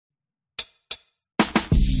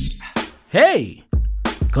Hey,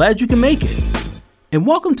 glad you can make it. And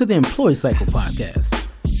welcome to the Employee Cycle Podcast,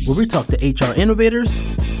 where we talk to HR innovators,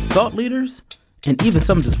 thought leaders, and even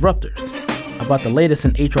some disruptors about the latest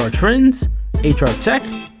in HR trends, HR tech,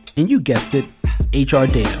 and you guessed it, HR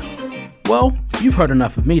data. Well, you've heard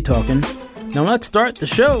enough of me talking. Now let's start the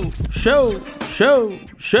show.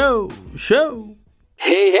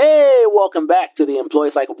 Hey, welcome back to the Employee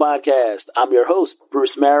Cycle Podcast. I'm your host,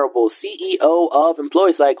 Bruce Marable, CEO of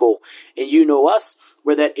Employee Cycle. And you know us,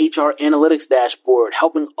 we're that HR analytics dashboard,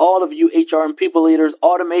 helping all of you HR and people leaders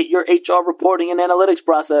automate your HR reporting and analytics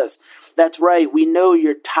process. That's right, we know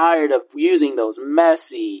you're tired of using those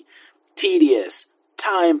messy, tedious,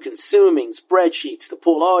 time-consuming spreadsheets to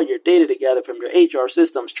pull all your data together from your HR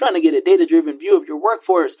systems, trying to get a data-driven view of your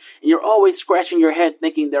workforce, and you're always scratching your head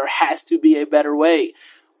thinking there has to be a better way.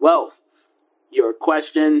 Well, your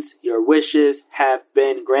questions, your wishes have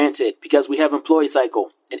been granted because we have Employee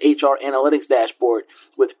Cycle, an HR analytics dashboard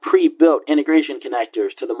with pre-built integration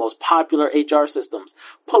connectors to the most popular HR systems,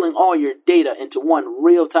 pulling all your data into one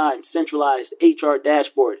real-time centralized HR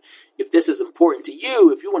dashboard. If this is important to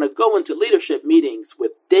you, if you want to go into leadership meetings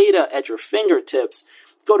with data at your fingertips,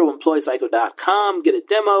 go to EmployeeCycle.com, get a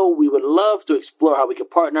demo. We would love to explore how we can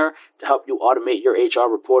partner to help you automate your HR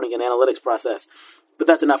reporting and analytics process. But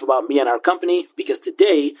that's enough about me and our company, because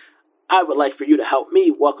today I would like for you to help me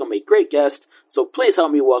welcome a great guest. So please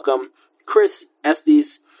help me welcome Chris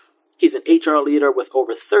Estes. He's an HR leader with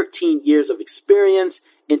over 13 years of experience.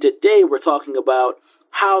 And today we're talking about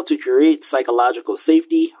how to create psychological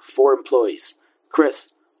safety for employees. Chris,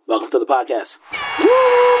 welcome to the podcast.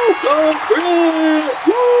 Woo! Go, Chris!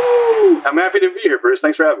 Woo! I'm happy to be here, Bruce.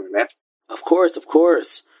 Thanks for having me, man. Of course.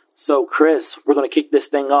 So, Chris, we're going to kick this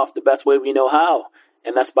thing off the best way we know how,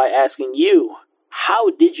 and that's by asking you, how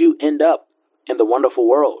did you end up in the wonderful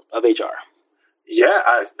world of HR? Yeah,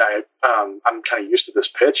 I'm kind of used to this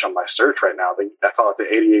pitch on my search right now. I call it the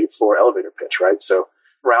 88th floor elevator pitch, right? So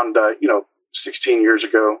around, 16 years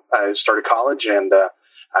ago, I started college, and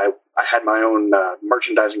I had my own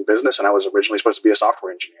merchandising business, and I was originally supposed to be a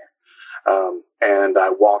software engineer. And I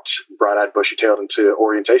walked bright-eyed, bushy-tailed into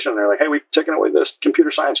orientation, and they're like, hey, we've taken away this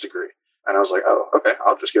computer science degree. And I was like, oh, okay,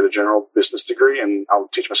 I'll just get a general business degree, and I'll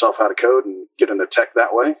teach myself how to code and get into tech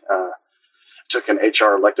that way. Took an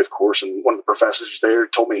HR elective course, and one of the professors there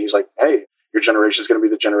told me, he's like, hey, your generation is going to be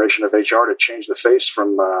the generation of HR to change the face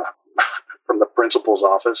from the principal's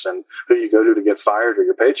office and who you go to get fired or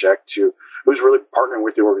your paycheck to who's really partnering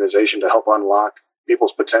with the organization to help unlock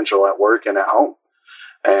people's potential at work and at home.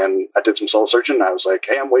 And I did some soul searching, and I was like,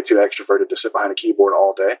 hey, I'm way too extroverted to sit behind a keyboard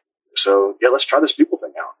all day. So yeah, let's try this people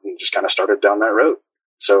thing out, and just kind of started down that road.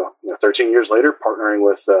 So 13 years later, partnering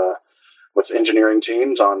with engineering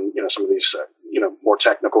teams on some of these more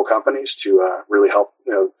technical companies to really help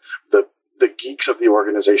the geeks of the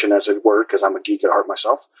organization, as it were, because I'm a geek at heart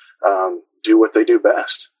myself, do what they do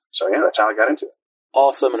best. So yeah, that's how I got into it.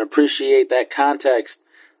 Awesome, and appreciate that context.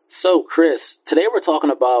 So, Chris, today we're talking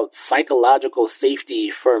about psychological safety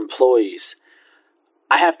for employees.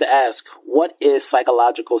 I have to ask, what is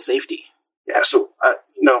psychological safety? Yeah, so,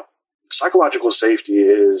 psychological safety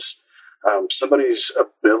is somebody's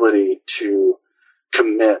ability to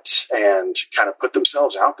commit and kind of put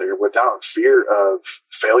themselves out there without fear of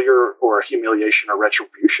failure or humiliation or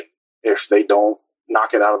retribution if they don't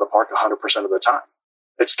knock it out of the park 100% of the time.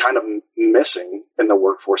 It's kind of missing in the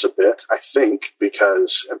workforce a bit, I think,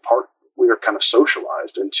 because in part we are kind of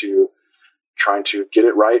socialized into trying to get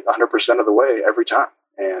it right 100% of the way every time.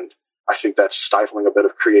 And I think that's stifling a bit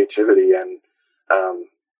of creativity, and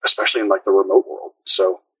especially in like the remote world.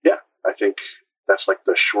 So yeah, I think that's like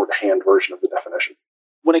the shorthand version of the definition.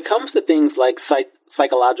 When it comes to things like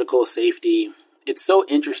psychological safety, it's so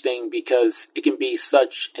interesting because it can be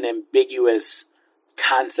such an ambiguous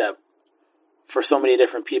concept for so many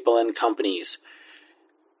different people and companies.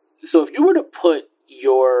 So if you were to put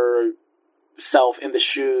yourself in the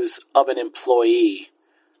shoes of an employee,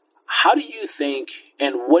 how do you think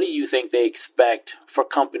and what do you think they expect for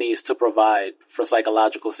companies to provide for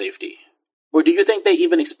psychological safety? Or do you think they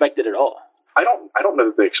even expect it at all? I don't know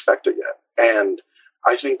that they expect it yet. And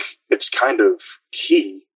I think it's kind of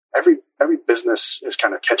key. Every business is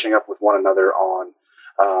kind of catching up with one another on,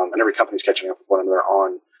 and every company is catching up with one another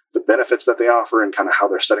on the benefits that they offer and kind of how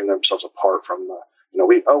they're setting themselves apart from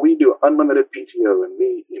we do unlimited PTO, and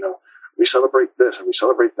we celebrate this and we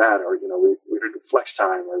celebrate that, or we do flex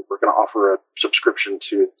time, or we're going to offer a subscription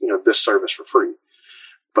to this service for free.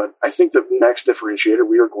 But I think the next differentiator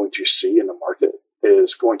we are going to see in the market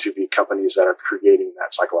is going to be companies that are creating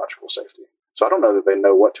that psychological safety. So I don't know that they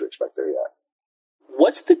know what to expect there yet.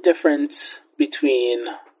 What's the difference between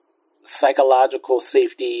psychological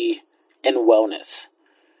safety and wellness?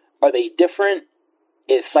 Are they different?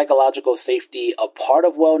 Is psychological safety a part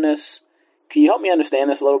of wellness? Can you help me understand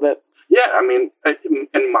this a little bit? Yeah, I mean,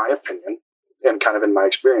 in my opinion, and kind of in my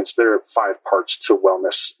experience, there are 5 parts to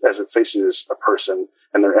wellness as it faces a person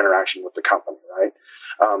and their interaction with the company, right?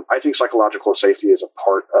 I think psychological safety is a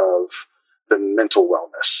part of the mental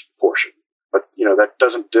wellness portion, but that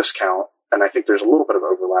doesn't discount, and I think there's a little bit of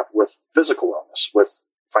overlap with physical wellness, with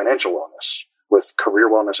financial wellness, with career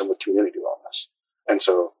wellness, and with community wellness. And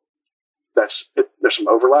so that's it. There's some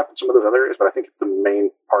overlap in some of those other areas, but I think the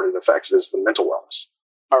main part it affects is the mental wellness.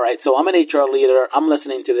 All right, so I'm an HR leader. I'm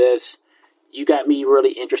listening to this. You got me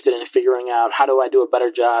really interested in figuring out how do I do a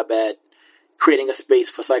better job at creating a space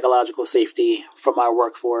for psychological safety for my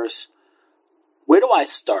workforce. Where do I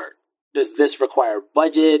start? Does this require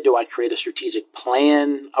budget? Do I create a strategic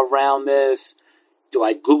plan around this? Do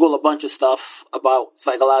I Google a bunch of stuff about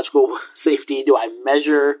psychological safety? Do I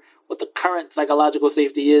measure what the current psychological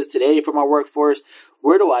safety is today for my workforce?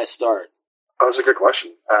 Where do I start? Oh, that's a good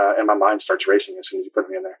question. And my mind starts racing as soon as you put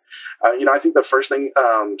me in there. I think the first thing,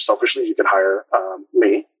 selfishly, you could hire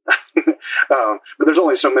me. But there's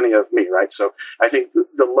only so many of me, right? So I think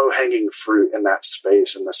the low-hanging fruit in that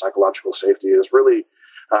space and the psychological safety is really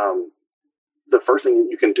the first thing that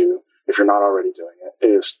you can do, if you're not already doing it,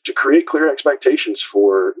 is to create clear expectations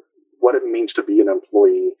for what it means to be an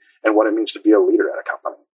employee and what it means to be a leader at a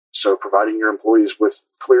company. So providing your employees with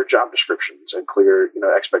clear job descriptions and clear,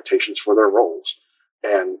 expectations for their roles,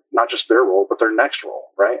 and not just their role, but their next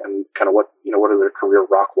role, right? And kind of what do their career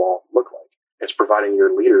rock wall look like? It's providing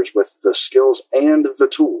your leaders with the skills and the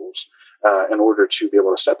tools in order to be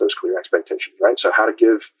able to set those clear expectations, right? So how to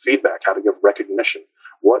give feedback, how to give recognition.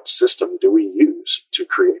 What system do we use to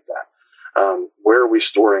create that? Where are we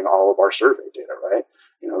storing all of our survey data, right?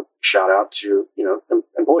 Shout out to,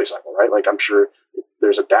 Employee Cycle, right? Like I'm sure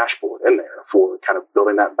there's a dashboard in there for kind of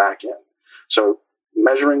building that back in. So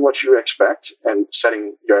measuring what you expect and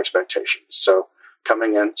setting your expectations. So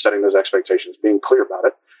coming in, setting those expectations, being clear about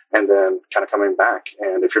it, and then kind of coming back.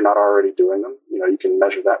 And if you're not already doing them, you can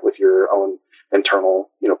measure that with your own internal,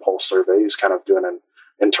 pulse surveys, kind of doing an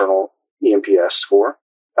internal ENPS score,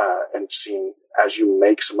 and seeing as you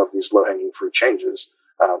make some of these low-hanging fruit changes,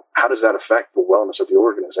 how does that affect the wellness of the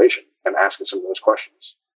organization, and asking some of those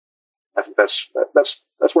questions. I think that's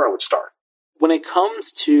where I would start. When it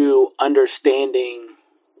comes to understanding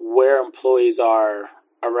where employees are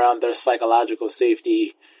around their psychological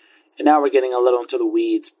safety, and now we're getting a little into the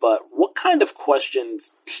weeds, but what kind of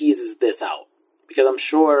questions teases this out? Because I'm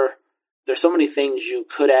sure there's so many things you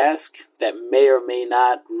could ask that may or may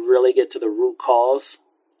not really get to the root cause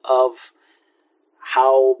of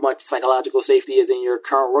how much psychological safety is in your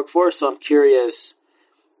current workforce. So I'm curious,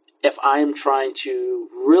 if I'm trying to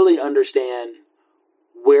really understand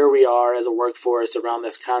where we are as a workforce around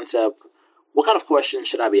this concept, what kind of questions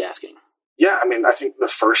should I be asking? Yeah, I think the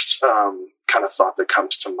first kind of thought that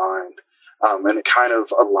comes to mind, and it kind of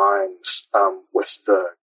aligns with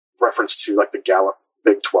the reference to like the Gallup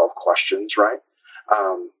Big 12 questions, right?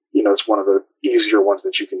 It's one of the easier ones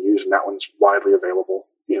that you can use, and that one's widely available,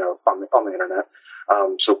 on the internet.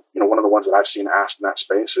 So one of the ones that I've seen asked in that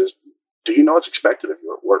space is, do you know what's expected of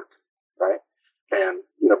you at work, right? And,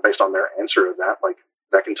 based on their answer of that, like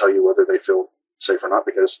that can tell you whether they feel safe or not,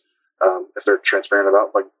 because if they're transparent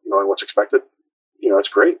about like knowing what's expected, it's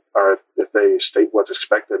great. Or if they state what's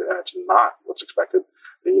expected and it's not what's expected,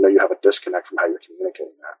 then you have a disconnect from how you're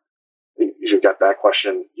communicating that. You've got that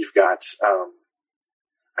question. You've got,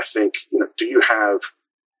 I think, do you have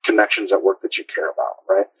connections at work that you care about,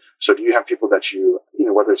 right? So do you have people that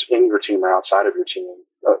whether it's in your team or outside of your team,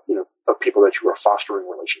 of people that you are fostering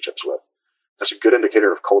relationships with? That's a good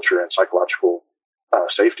indicator of culture and psychological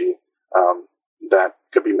safety that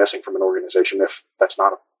could be missing from an organization if that's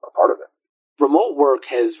not a part of it. Remote work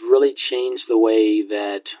has really changed the way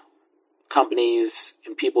that companies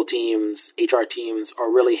and people teams, HR teams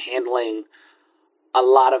are really handling a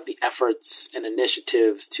lot of the efforts and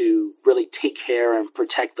initiatives to really take care and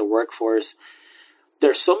protect the workforce.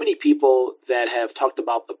 There's so many people that have talked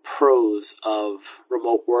about the pros of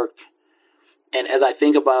remote work. And as I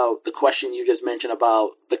think about the question you just mentioned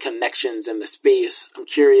about the connections and the space, I'm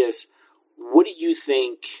curious, what do you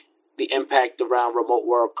think the impact around remote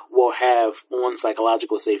work will have on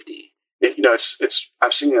psychological safety?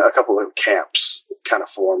 I've seen a couple of camps kind of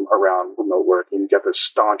form around remote work, and you get this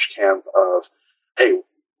staunch camp of, hey,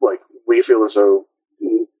 like we feel as though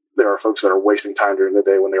there are folks that are wasting time during the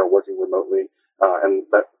day when they are working remotely, and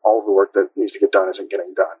that all of the work that needs to get done isn't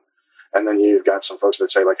getting done. And then you've got some folks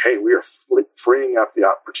that say like, hey, we are freeing up the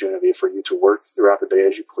opportunity for you to work throughout the day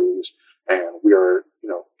as you please. And we are,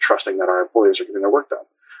 trusting that our employees are getting their work done.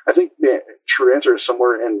 I think the true answer is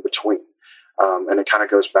somewhere in between. And it kind of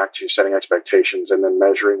goes back to setting expectations and then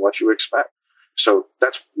measuring what you expect. So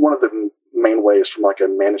that's one of the main ways from like a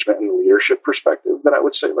management and leadership perspective that I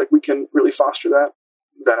would say like we can really foster that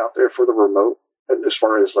out there for the remote, as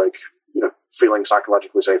far as like, feeling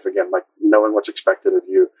psychologically safe again, like knowing what's expected of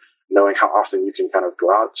you, knowing how often you can kind of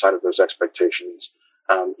go outside of those expectations,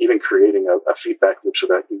 even creating a feedback loop so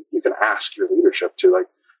that you can ask your leadership to like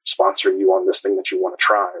sponsor you on this thing that you want to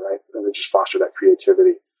try, right? And then just foster that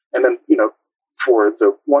creativity. And then, for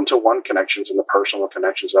the one-to-one connections and the personal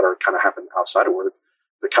connections that are kind of happening outside of work,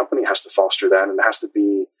 the company has to foster that, and it has to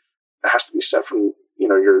be set from,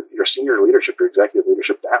 your senior leadership, your executive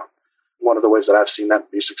leadership down. One of the ways that I've seen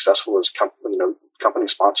that be successful is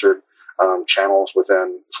company-sponsored channels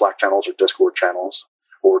within Slack channels or Discord channels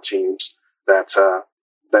or teams that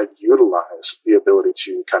utilize the ability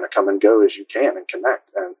to kind of come and go as you can and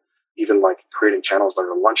connect, and even like creating channels that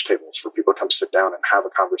are lunch tables for people to come sit down and have a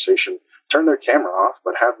conversation, turn their camera off,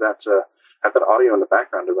 but have that audio in the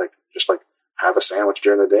background to just have a sandwich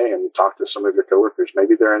during the day and talk to some of your coworkers.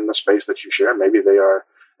 Maybe they're in the space that you share. Maybe they are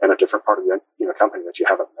in a different part of the company that you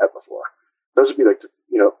haven't met before. Those would be like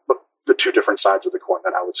the two different sides of the coin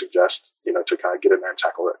that I would suggest to kind of get in there and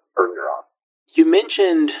tackle it earlier on. You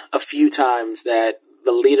mentioned a few times that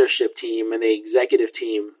the leadership team and the executive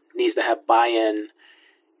team needs to have buy-in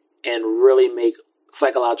and really make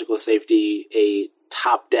psychological safety a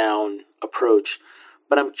top-down approach.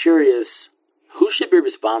 But I'm curious, who should be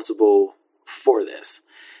responsible for this?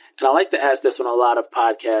 And I like to ask this on a lot of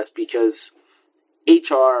podcasts because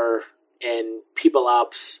HR and people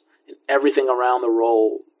ops and everything around the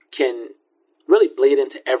role can really bleed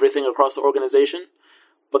into everything across the organization.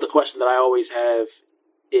 But the question that I always have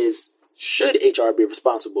is, should HR be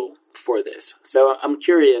responsible for this? So I'm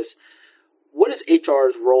curious, what is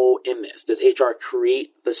HR's role in this? Does HR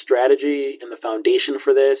create the strategy and the foundation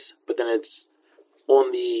for this, but then it's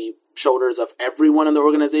on the shoulders of everyone in the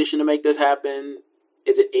organization to make this happen?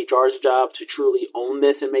 Is it HR's job to truly own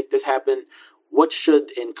this and make this happen? What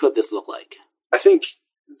should and could this look like? I think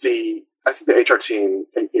the HR team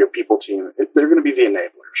and your people team, they're going to be the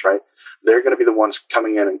enablers, right? They're going to be the ones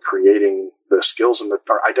coming in and creating the skills or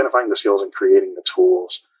identifying the skills and creating the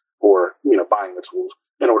tools, or buying the tools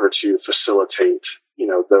in order to facilitate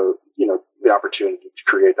the opportunity to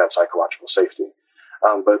create that psychological safety.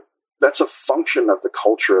 But that's a function of the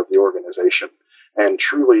culture of the organization, and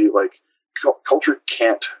truly, like culture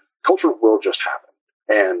will just happen,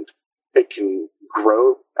 and it can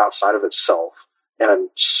grow outside of itself in a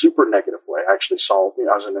super negative way. I actually saw,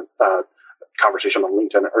 I was in a conversation on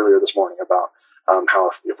LinkedIn earlier this morning about how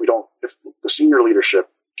if the senior leadership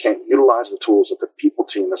can't utilize the tools that the people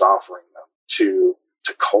team is offering them to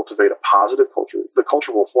cultivate a positive culture, the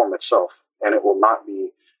culture will form itself, and it will not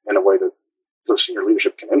be in a way that the senior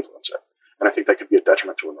leadership can influence it. And I think that could be a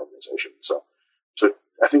detriment to an organization. So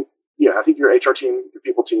I think your HR team, your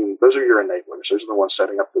people team, those are your enablers. Those are the ones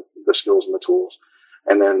setting up the skills and the tools.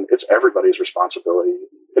 And then it's everybody's responsibility,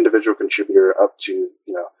 individual contributor up to,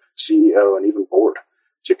 CEO and even board,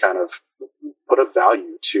 to kind of put a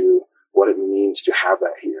value to what it means to have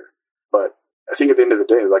that here. But I think at the end of the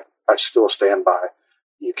day, like I still stand by,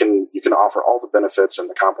 you can offer all the benefits and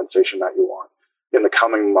the compensation that you want. In the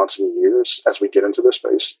coming months and years, as we get into this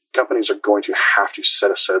space, companies are going to have to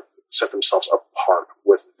set themselves apart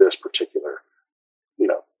with this particular,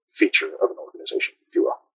 feature of an organization, if you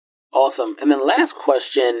will. Awesome. And then last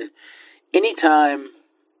question, anytime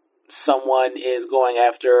someone is going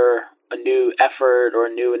after a new effort or a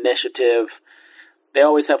new initiative, they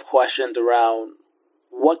always have questions around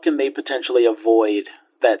what can they potentially avoid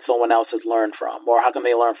that someone else has learned from, or how can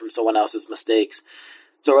they learn from someone else's mistakes?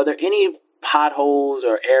 So are there any potholes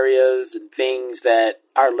or areas and things that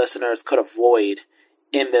our listeners could avoid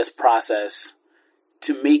in this process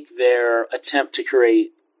to make their attempt to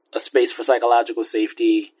create a space for psychological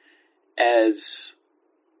safety as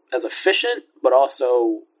efficient, but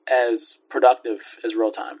also as productive as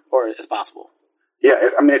real time or as possible? Yeah,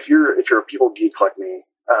 I mean, if you're a people geek like me,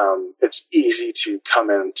 it's easy to come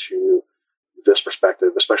into this perspective,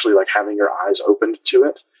 especially like having your eyes opened to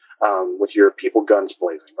it, with your people guns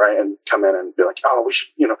blazing, right? And come in and be like, oh, we should,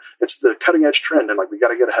 it's the cutting edge trend, and like we got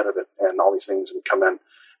to get ahead of it, and all these things, and come in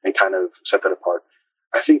and kind of set that apart.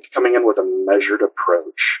 I think coming in with a measured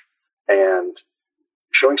approach and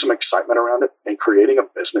showing some excitement around it and creating a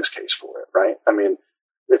business case for it, right? I mean,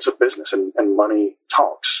 it's a business and money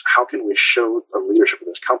talks. How can we show the leadership of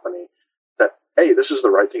this company that A, this is the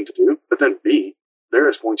right thing to do, but then B, there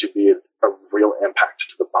is going to be a real impact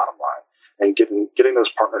to the bottom line, and getting those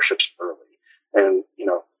partnerships early. And,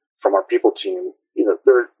 from our people team,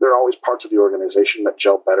 there are always parts of the organization that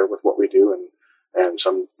gel better with what we do, and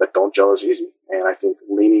some that don't gel as easy. And I think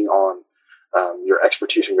leaning on your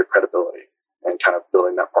expertise and your credibility and kind of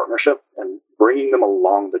building that partnership and bringing them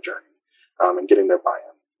along the journey and getting their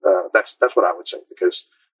buy-in. That's what I would say, because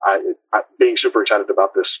I being super excited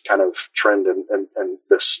about this kind of trend and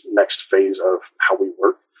this next phase of how we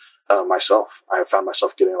work myself. I have found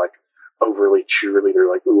myself getting like overly cheerleader,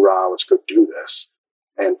 like, "Hoorah, let's go do this."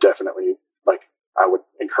 And definitely, like, I would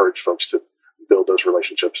encourage folks to build those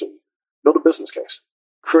relationships and build a business case.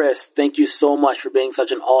 Chris, thank you so much for being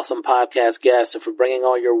such an awesome podcast guest and for bringing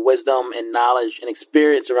all your wisdom and knowledge and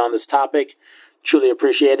experience around this topic. Truly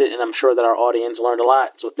appreciate it, and I'm sure that our audience learned a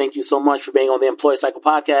lot. So thank you so much for being on the Employee Cycle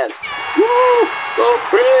Podcast. Woo! Go,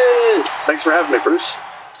 Chris! Thanks for having me, Bruce.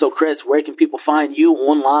 So, Chris, where can people find you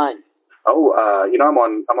online? Oh, I'm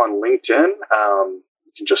on LinkedIn.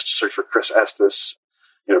 You can just search for Chris Estes,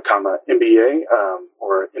 MBA,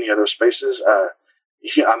 or any other spaces.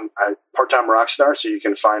 I'm a part-time rock star, so you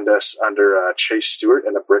can find us under Chase Stewart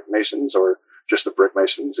and the Brick Masons, or just the Brick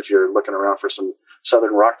Masons if you're looking around for some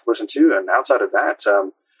Southern rock to listen to. And outside of that,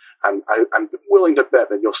 I'm willing to bet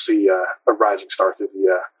that you'll see a rising star through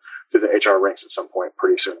the HR ranks at some point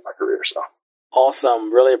pretty soon in my career. So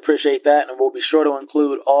awesome. Really appreciate that. And we'll be sure to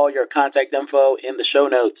include all your contact info in the show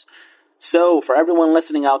notes. So for everyone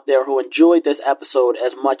listening out there who enjoyed this episode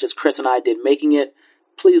as much as Chris and I did making it,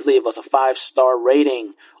 please leave us a 5-star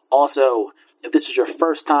rating. Also, if this is your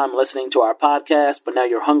first time listening to our podcast, but now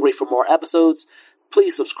you're hungry for more episodes,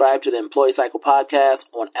 please subscribe to the Employee Cycle Podcast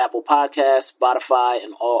on Apple Podcasts, Spotify,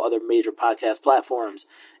 and all other major podcast platforms.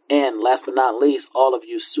 And last but not least, all of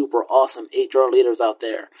you super awesome HR leaders out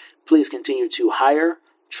there, please continue to hire,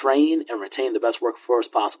 train, and retain the best workforce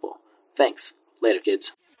possible. Thanks. Later,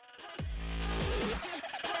 kids.